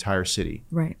store in the entire city.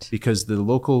 Right. Because the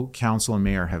local council and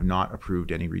mayor have not approved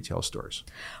any retail stores.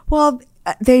 Well,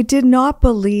 they did not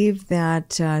believe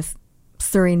that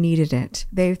Surrey needed it.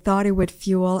 They thought it would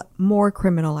fuel more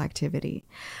criminal activity.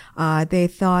 They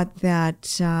thought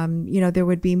that, there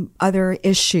would be other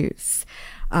issues,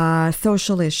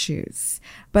 social issues.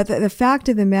 But the fact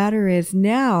of the matter is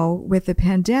now with the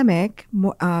pandemic,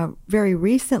 very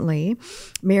recently,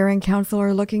 mayor and council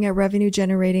are looking at revenue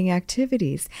generating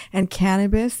activities, and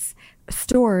cannabis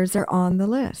stores are on the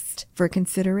list for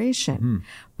consideration. Mm-hmm.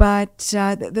 But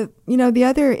the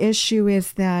other issue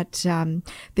is that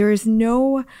there is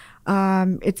no.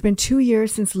 It's been 2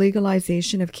 years since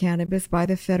legalization of cannabis by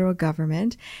the federal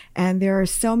government, and there are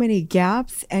so many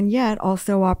gaps and yet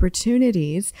also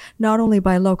opportunities, not only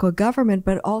by local government,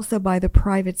 but also by the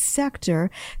private sector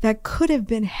that could have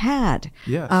been had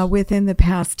within the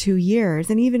past 2 years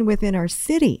and even within our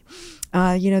city.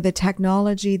 The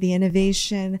technology, the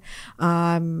innovation,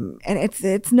 and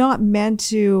it's not meant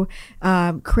to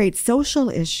create social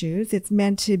issues. It's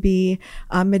meant to be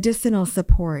medicinal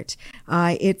support.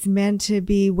 It's meant to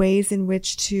be ways in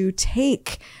which to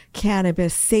take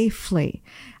cannabis safely.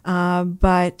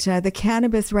 But the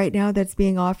cannabis right now that's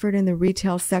being offered in the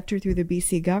retail sector through the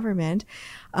BC government,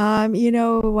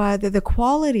 the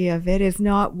quality of it is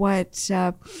not what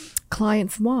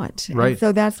clients want. Right. And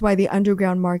so that's why the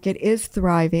underground market is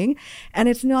thriving. And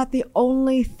it's not the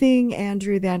only thing,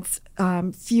 Andrew, that's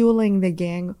fueling the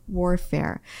gang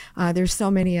warfare. There's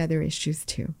so many other issues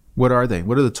too. What are they?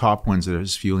 What are the top ones that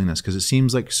is fueling this? Because it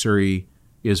seems like Surrey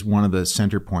is one of the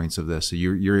center points of this. So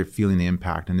you're feeling the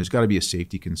impact, and there's got to be a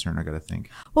safety concern, I got to think.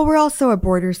 Well, we're also a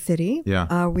border city.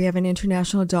 Yeah. We have an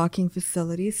international docking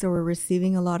facility, so we're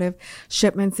receiving a lot of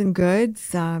shipments and goods.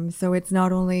 So it's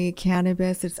not only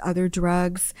cannabis, it's other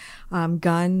drugs,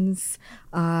 guns,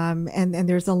 and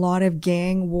there's a lot of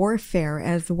gang warfare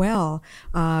as well,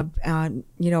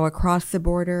 across the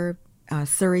border.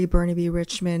 Surrey, Burnaby,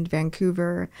 Richmond,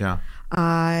 Vancouver. Yeah.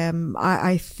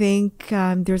 I think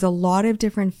there's a lot of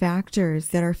different factors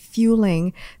that are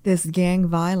fueling this gang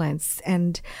violence.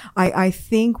 And I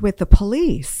think with the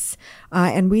police,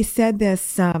 and we said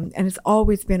this, and it's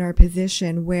always been our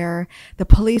position, where the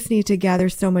police need to gather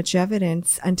so much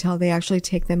evidence until they actually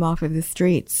take them off of the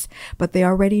streets. But they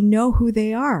already know who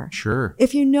they are. Sure.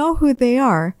 If you know who they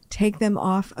are, take them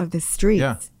off of the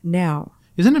streets now.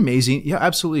 Isn't it amazing? Yeah,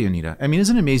 absolutely, Anita. I mean,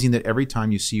 isn't it amazing that every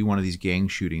time you see one of these gang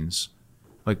shootings,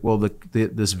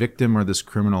 this victim or this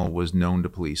criminal was known to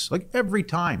police, like every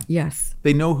time. Yes.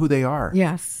 They know who they are.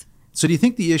 Yes. So do you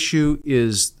think the issue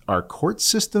is our court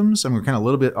systems? I mean, we're kind of a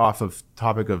little bit off of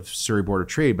topic of Surrey Board of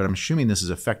Trade, but I'm assuming this is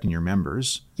affecting your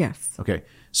members. Yes. Okay.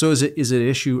 So is it an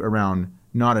issue around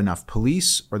not enough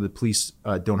police, or the police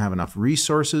don't have enough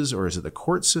resources, or is it the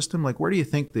court system? Like, where do you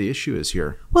think the issue is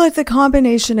here? Well, it's a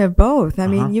combination of both. I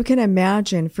mean, you can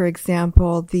imagine, for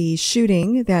example, the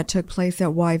shooting that took place at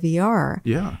YVR.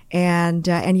 Yeah. And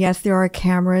yes, there are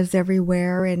cameras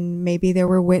everywhere, and maybe there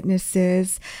were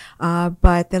witnesses,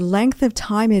 but the length of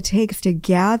time it takes to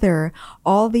gather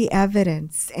all the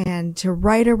evidence and to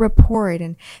write a report,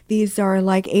 and these are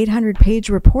like 800-page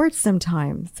reports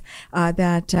sometimes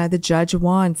that the judge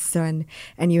wants, and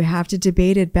you have to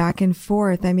debate it back and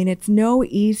forth. I mean, it's no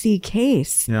easy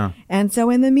case. Yeah. And so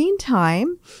in the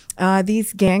meantime,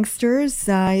 these gangsters,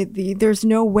 there's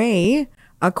no way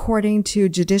according to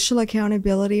judicial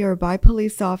accountability or by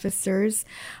police officers,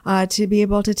 to be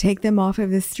able to take them off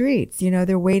of the streets. You know,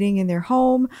 they're waiting in their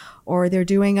home, or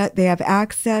they have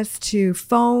access to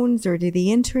phones or to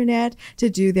the internet to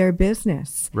do their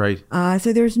business. Right.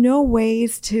 So there's no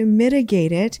ways to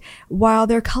mitigate it while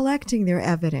they're collecting their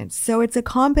evidence. So it's a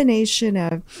combination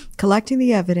of collecting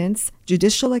the evidence,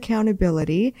 judicial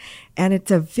accountability, and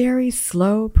it's a very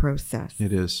slow process.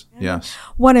 It is, yes.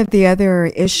 One of the other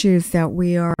issues that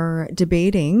we are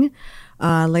debating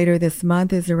later this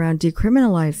month is around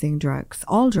decriminalizing drugs,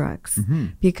 all drugs,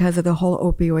 because of the whole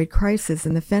opioid crisis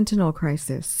and the fentanyl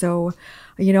crisis. So,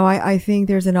 you know, I think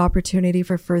there's an opportunity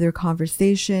for further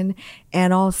conversation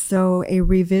and also a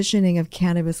revisioning of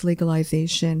cannabis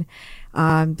legalization.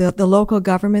 The local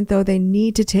government, though, they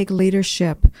need to take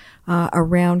leadership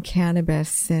around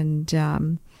cannabis, and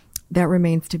that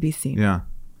remains to be seen. Yeah.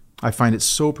 I find it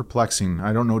so perplexing.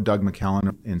 I don't know Doug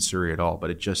McKellen in Surrey at all, but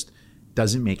it just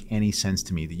doesn't make any sense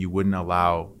to me that you wouldn't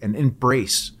allow and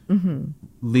embrace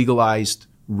legalized,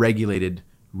 regulated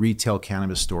retail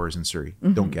cannabis stores in Surrey.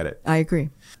 Don't get it. I agree.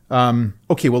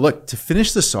 Okay, well, look, to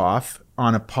finish this off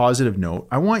on a positive note,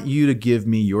 I want you to give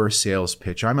me your sales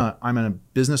pitch. I'm a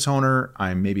business owner.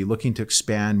 I'm maybe looking to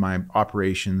expand my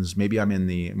operations. Maybe I'm in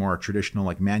the more traditional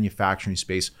like manufacturing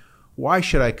space. Why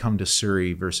should I come to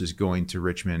Surrey versus going to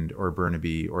Richmond or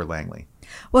Burnaby or Langley?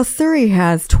 Well, Surrey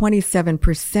has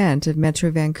 27% of Metro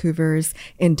Vancouver's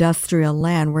industrial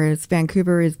land, whereas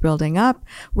Vancouver is building up.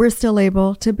 We're still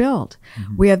able to build.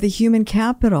 We have the human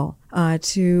capital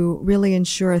to really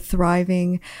ensure a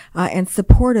thriving and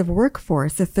supportive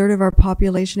workforce. A third of our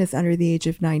population is under the age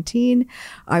of 19.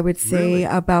 I would say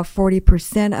about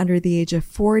 40% under the age of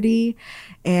 40.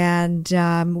 And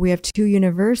we have 2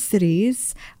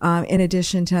 universities, in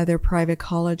addition to other private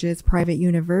colleges, private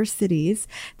universities,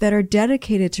 that are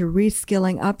dedicated to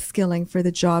reskilling, upskilling for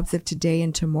the jobs of today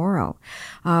and tomorrow.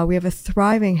 We have a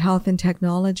thriving health and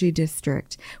technology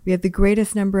district. We have the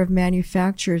greatest number of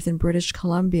manufacturers in British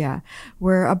Columbia.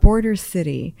 We're a border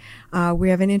city. We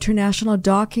have an international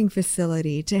docking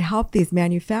facility to help these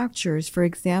manufacturers, for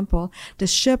example, to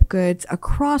ship goods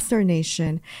across our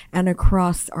nation and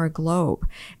across our globe.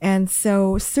 And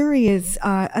so Surrey is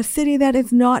a city that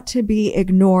is not to be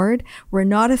ignored. We're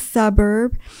not a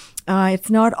suburb. It's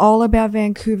not all about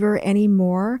Vancouver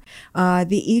anymore.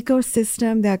 The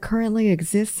ecosystem that currently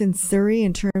exists in Surrey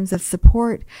in terms of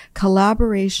support,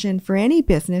 collaboration for any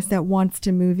business that wants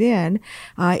to move in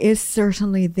is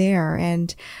certainly there.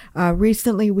 And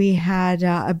recently we had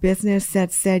a business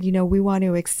that said, you know, we want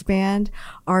to expand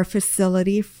our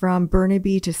facility from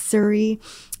Burnaby to Surrey.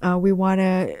 We want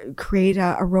to create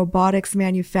a robotics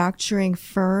manufacturing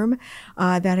firm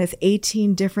that has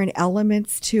 18 different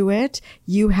elements to it.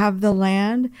 You have the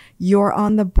land, you're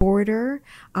on the border,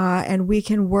 and we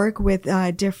can work with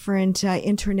different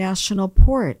international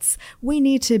ports. We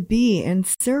need to be in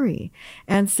Surrey.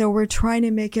 And so we're trying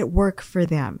to make it work for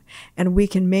them. And we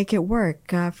can make it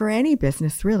work for any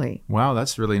business, really. Wow,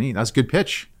 that's really neat. That's a good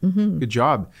pitch. Good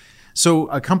job. So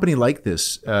a company like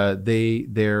this,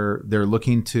 they're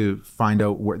looking to find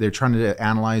out where they're trying to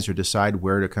analyze or decide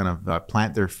where to kind of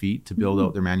plant their feet to build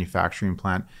out their manufacturing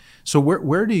plant. So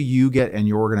where do you get and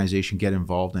your organization get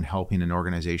involved in helping an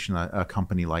organization, a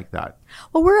company like that?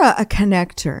 Well, we're a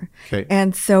connector. Okay.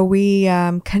 And so we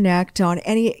connect on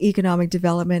any economic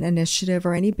development initiative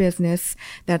or any business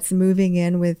that's moving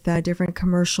in with different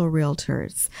commercial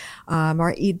realtors,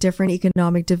 or different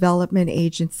economic development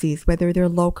agencies, whether they're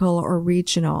local or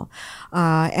regional.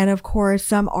 And of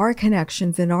course, our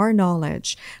connections and our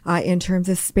knowledge in terms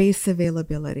of space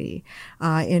availability,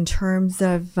 in terms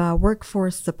of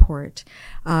workforce support.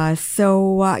 I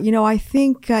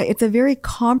think it's a very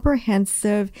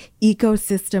comprehensive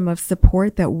ecosystem of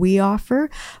support that we offer,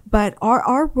 but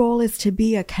our role is to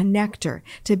be a connector,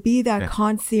 to be that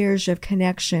concierge of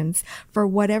connections for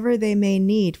whatever they may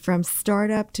need, from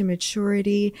startup to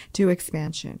maturity to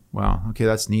expansion. Wow. Okay,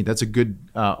 that's neat. That's a good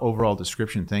overall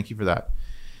description. Thank you for that.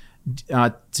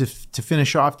 To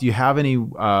finish off, do you have any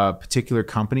particular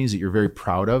companies that you're very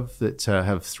proud of that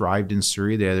have thrived in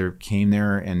Surrey? They either came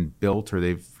there and built, or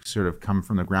they've sort of come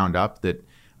from the ground up, that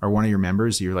are one of your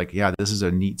members that you're like, yeah, this is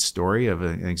a neat story of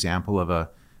an example of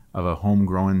a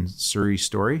homegrown Surrey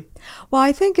story? Well,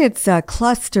 I think it's a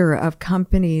cluster of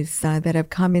companies that have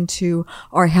come into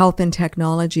our health and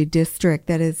technology district.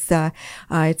 That is,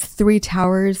 it's 3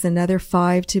 towers, another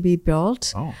 5 to be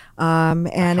built. Oh,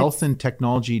 and health and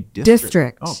technology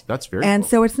district. Oh, that's very And cool.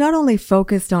 so it's not only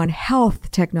focused on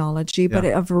health technology, but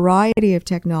a variety of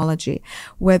technology,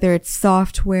 whether it's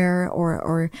software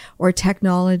or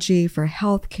technology for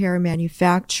healthcare,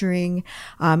 manufacturing,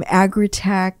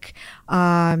 agri-tech,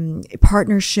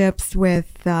 partnerships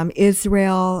with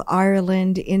Israel,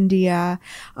 Ireland, India,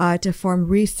 to form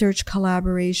research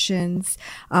collaborations.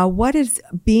 What is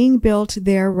being built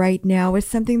there right now is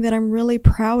something that I'm really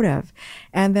proud of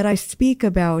and that I speak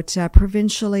about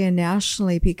provincially and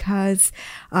nationally because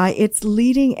it's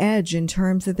leading edge in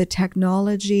terms of the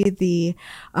technology.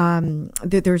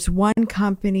 There's one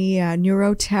company,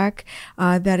 Neurotech,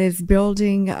 that is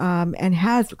building and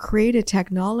has created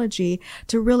technology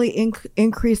to really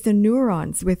increase the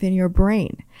neurons within your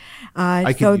brain.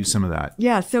 I could use some of that.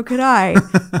 Yeah, so could I.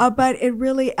 But it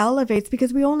really elevates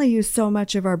because we only use so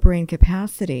much of our brain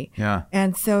capacity. Yeah.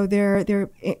 And so they're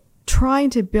trying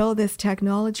to build this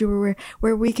technology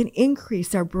where we can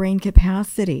increase our brain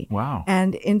capacity. Wow.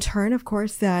 And in turn, of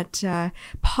course, that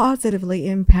positively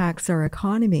impacts our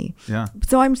economy. Yeah.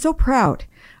 So I'm so proud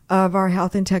of our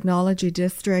health and technology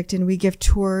district, and we give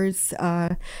tours.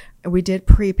 We did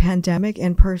pre-pandemic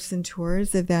in-person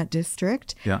tours of that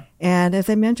district. Yeah. And as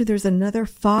I mentioned, there's another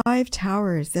 5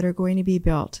 towers that are going to be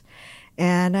built.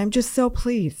 And I'm just so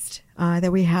pleased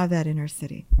that we have that in our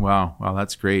city. Wow. Wow,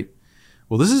 that's great.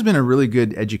 Well, this has been a really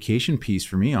good education piece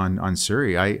for me on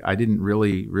Surrey. I didn't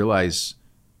really realize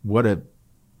what a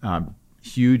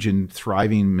huge and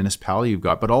thriving municipality you've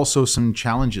got, but also some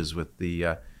challenges with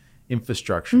the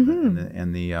infrastructure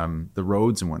and the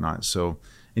roads and whatnot. So,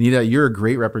 Anita, you're a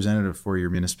great representative for your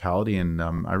municipality, and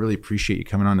I really appreciate you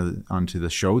coming onto the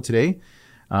show today.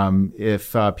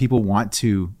 If people want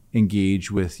to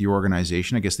engage with your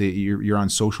organization, I guess you're on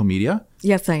social media.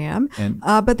 Yes, I am.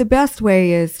 But the best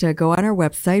way is to go on our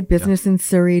website,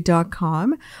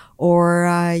 businessinsurrey.com,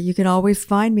 or you can always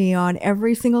find me on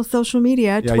every single social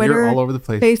media, Twitter, you're all over the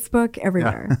place. Facebook,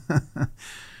 everywhere. Yeah.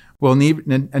 Well,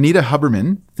 Anita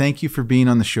Huberman, thank you for being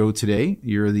on the show today.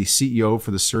 You're the CEO for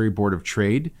the Surrey Board of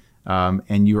Trade,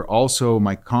 and you're also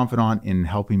my confidant in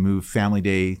helping move Family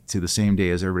Day to the same day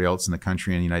as everybody else in the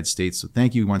country and the United States. So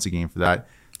thank you once again for that.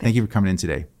 Thank you for coming in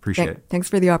today. Appreciate it. Thanks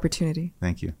for the opportunity.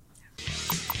 Thank you.